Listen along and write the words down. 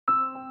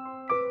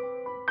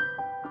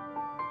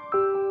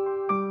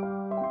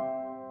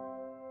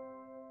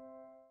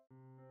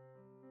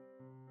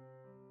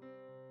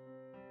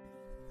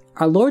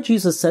Our Lord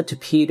Jesus said to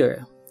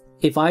Peter,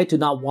 "If I do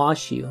not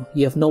wash you,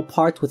 you have no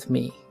part with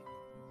me."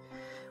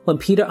 When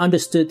Peter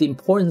understood the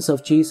importance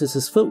of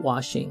Jesus' foot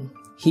washing,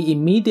 he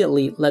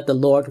immediately let the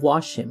Lord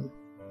wash him.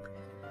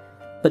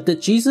 But did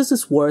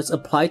Jesus' words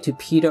apply to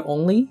Peter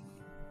only?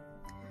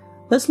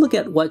 Let's look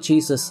at what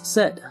Jesus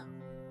said.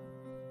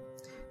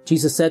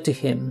 Jesus said to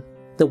him,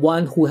 "The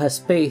one who has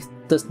faith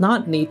does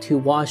not need to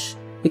wash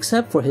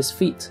except for his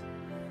feet,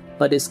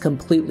 but is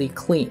completely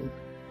clean."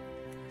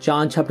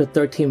 John chapter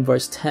 13,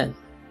 verse 10.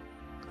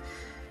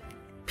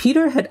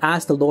 Peter had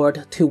asked the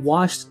Lord to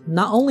wash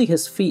not only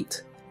his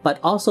feet, but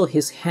also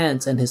his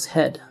hands and his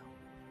head.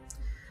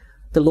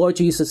 The Lord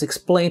Jesus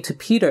explained to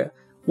Peter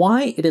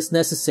why it is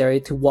necessary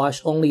to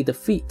wash only the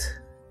feet.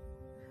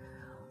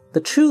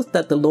 The truth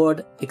that the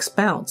Lord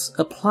expounds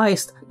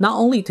applies not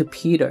only to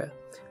Peter,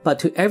 but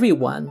to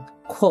everyone,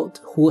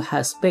 quote, who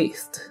has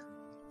bathed.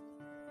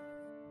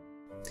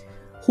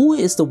 Who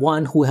is the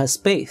one who has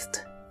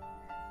bathed?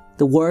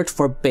 The word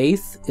for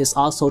bathe is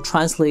also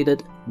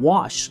translated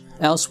wash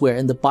elsewhere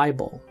in the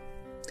Bible.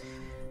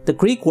 The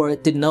Greek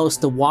word denotes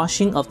the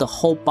washing of the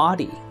whole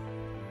body.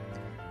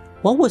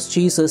 What was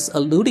Jesus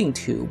alluding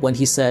to when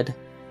he said,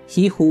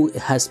 "He who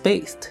has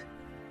bathed"?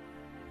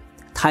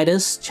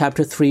 Titus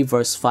chapter 3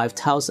 verse 5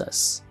 tells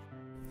us,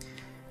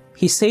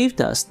 "He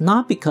saved us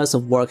not because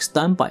of works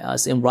done by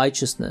us in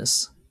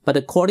righteousness, but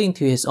according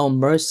to his own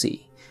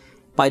mercy,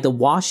 by the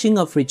washing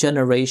of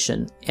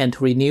regeneration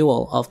and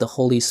renewal of the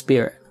Holy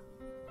Spirit."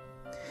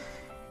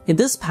 In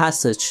this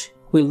passage,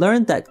 we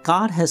learn that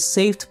God has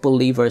saved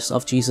believers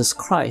of Jesus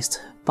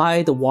Christ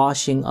by the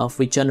washing of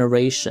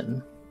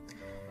regeneration.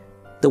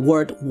 The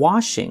word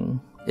washing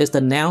is the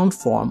noun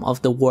form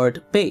of the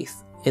word bathe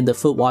in the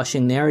foot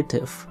washing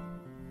narrative.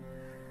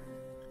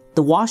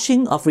 The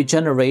washing of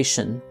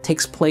regeneration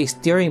takes place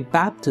during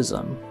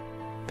baptism,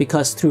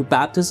 because through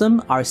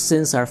baptism our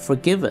sins are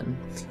forgiven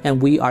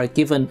and we are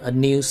given a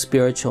new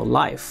spiritual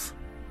life.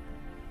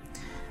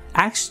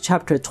 Acts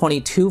chapter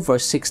 22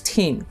 verse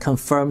 16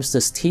 confirms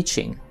this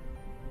teaching.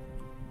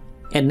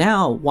 "And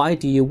now, why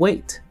do you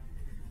wait?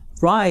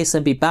 Rise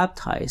and be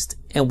baptized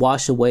and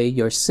wash away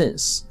your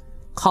sins,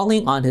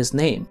 calling on his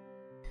name."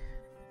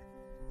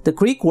 The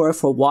Greek word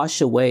for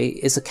wash away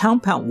is a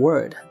compound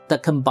word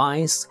that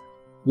combines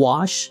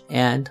wash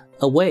and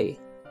away.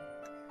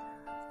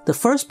 The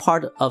first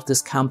part of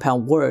this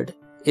compound word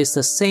is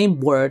the same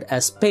word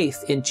as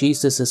bathe in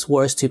Jesus'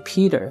 words to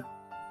Peter.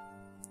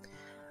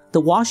 The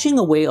washing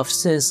away of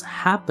sins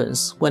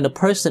happens when a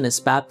person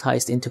is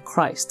baptized into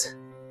Christ.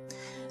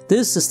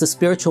 This is the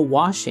spiritual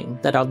washing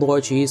that our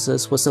Lord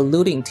Jesus was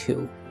alluding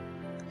to.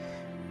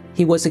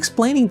 He was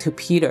explaining to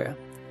Peter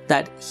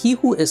that he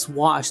who is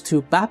washed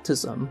through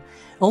baptism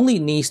only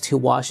needs to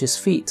wash his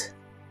feet.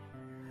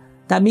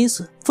 That means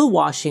foot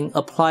washing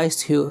applies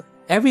to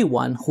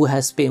everyone who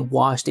has been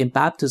washed in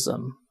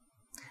baptism.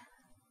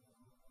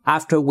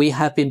 After we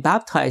have been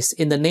baptized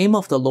in the name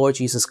of the Lord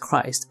Jesus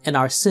Christ and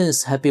our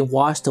sins have been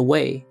washed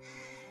away,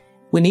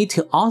 we need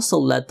to also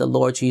let the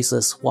Lord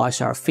Jesus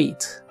wash our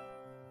feet.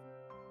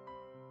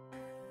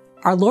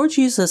 Our Lord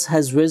Jesus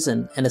has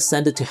risen and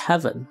ascended to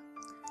heaven.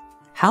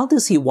 How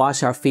does he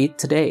wash our feet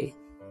today?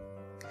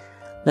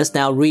 Let's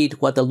now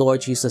read what the Lord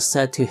Jesus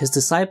said to his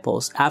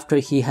disciples after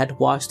he had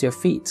washed their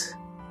feet.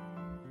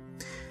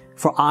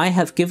 "For I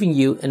have given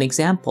you an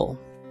example,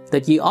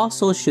 that ye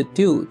also should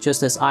do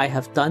just as I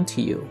have done to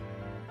you."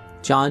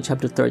 John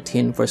chapter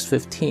 13 verse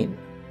 15.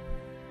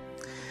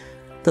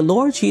 The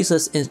Lord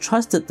Jesus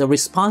entrusted the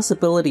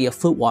responsibility of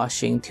foot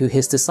washing to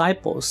his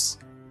disciples.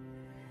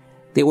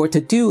 They were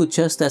to do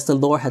just as the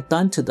Lord had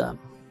done to them.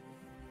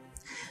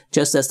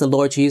 Just as the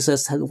Lord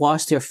Jesus had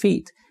washed their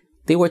feet,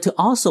 they were to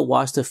also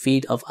wash the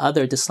feet of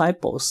other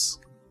disciples.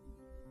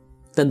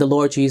 Then the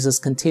Lord Jesus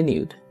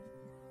continued,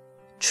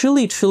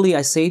 "Truly, truly,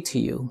 I say to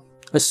you,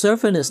 a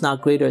servant is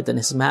not greater than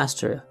his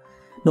master,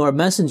 nor a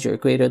messenger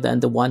greater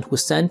than the one who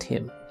sent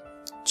him."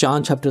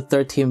 John chapter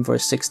 13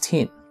 verse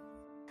 16.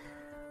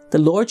 The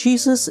Lord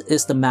Jesus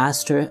is the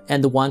master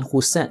and the one who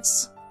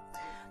sends.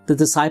 The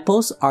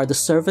disciples are the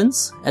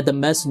servants and the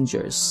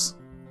messengers.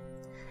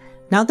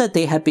 Now that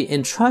they have been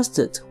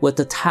entrusted with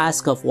the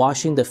task of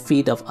washing the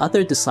feet of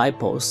other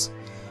disciples,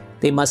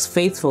 they must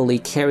faithfully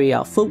carry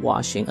out foot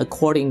washing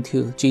according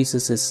to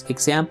Jesus'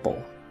 example.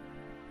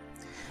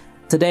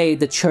 Today,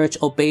 the church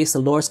obeys the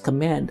Lord's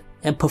command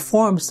and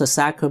performs the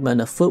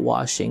sacrament of foot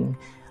washing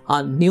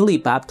on newly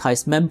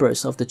baptized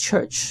members of the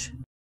church.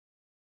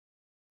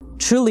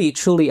 "Truly,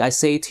 truly, I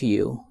say to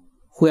you,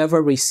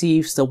 whoever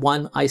receives the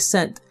one I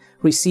sent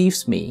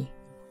receives me,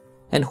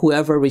 and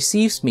whoever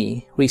receives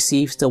me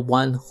receives the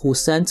one who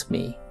sent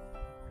me."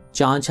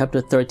 John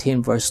chapter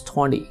 13 verse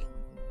 20.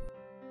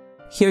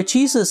 Here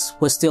Jesus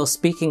was still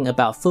speaking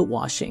about foot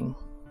washing.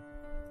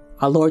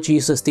 Our Lord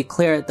Jesus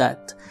declared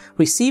that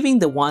receiving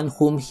the one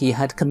whom he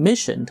had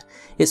commissioned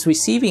is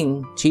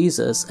receiving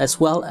Jesus as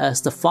well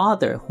as the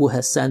Father who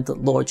has sent the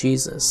Lord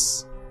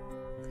Jesus.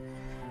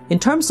 In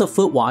terms of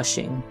foot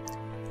washing,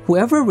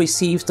 whoever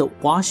receives the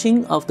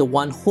washing of the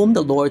one whom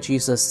the Lord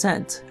Jesus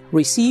sent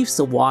receives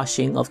the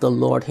washing of the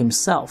Lord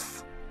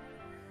Himself.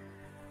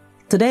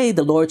 Today,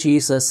 the Lord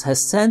Jesus has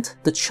sent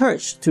the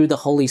church through the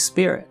Holy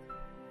Spirit.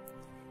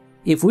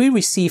 If we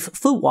receive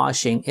foot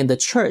washing in the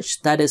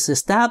church that is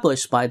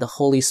established by the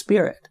Holy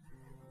Spirit,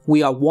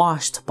 we are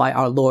washed by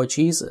our Lord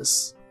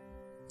Jesus.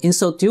 In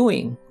so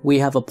doing, we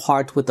have a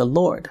part with the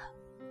Lord.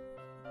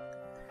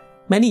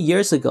 Many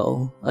years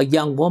ago, a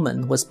young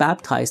woman was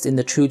baptized in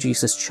the True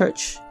Jesus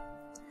Church.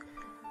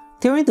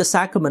 During the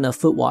sacrament of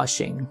foot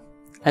washing,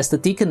 as the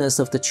deaconess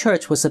of the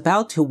church was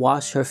about to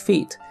wash her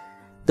feet,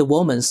 the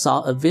woman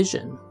saw a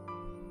vision.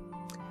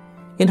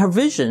 In her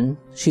vision,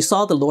 she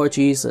saw the Lord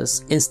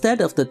Jesus instead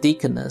of the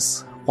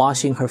deaconess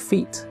washing her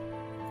feet.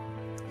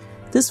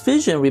 This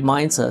vision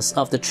reminds us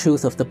of the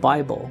truth of the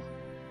Bible.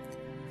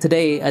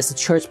 Today, as the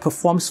church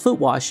performs foot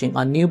washing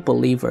on new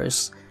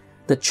believers,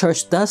 the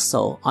church does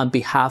so on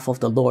behalf of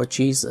the Lord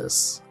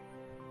Jesus.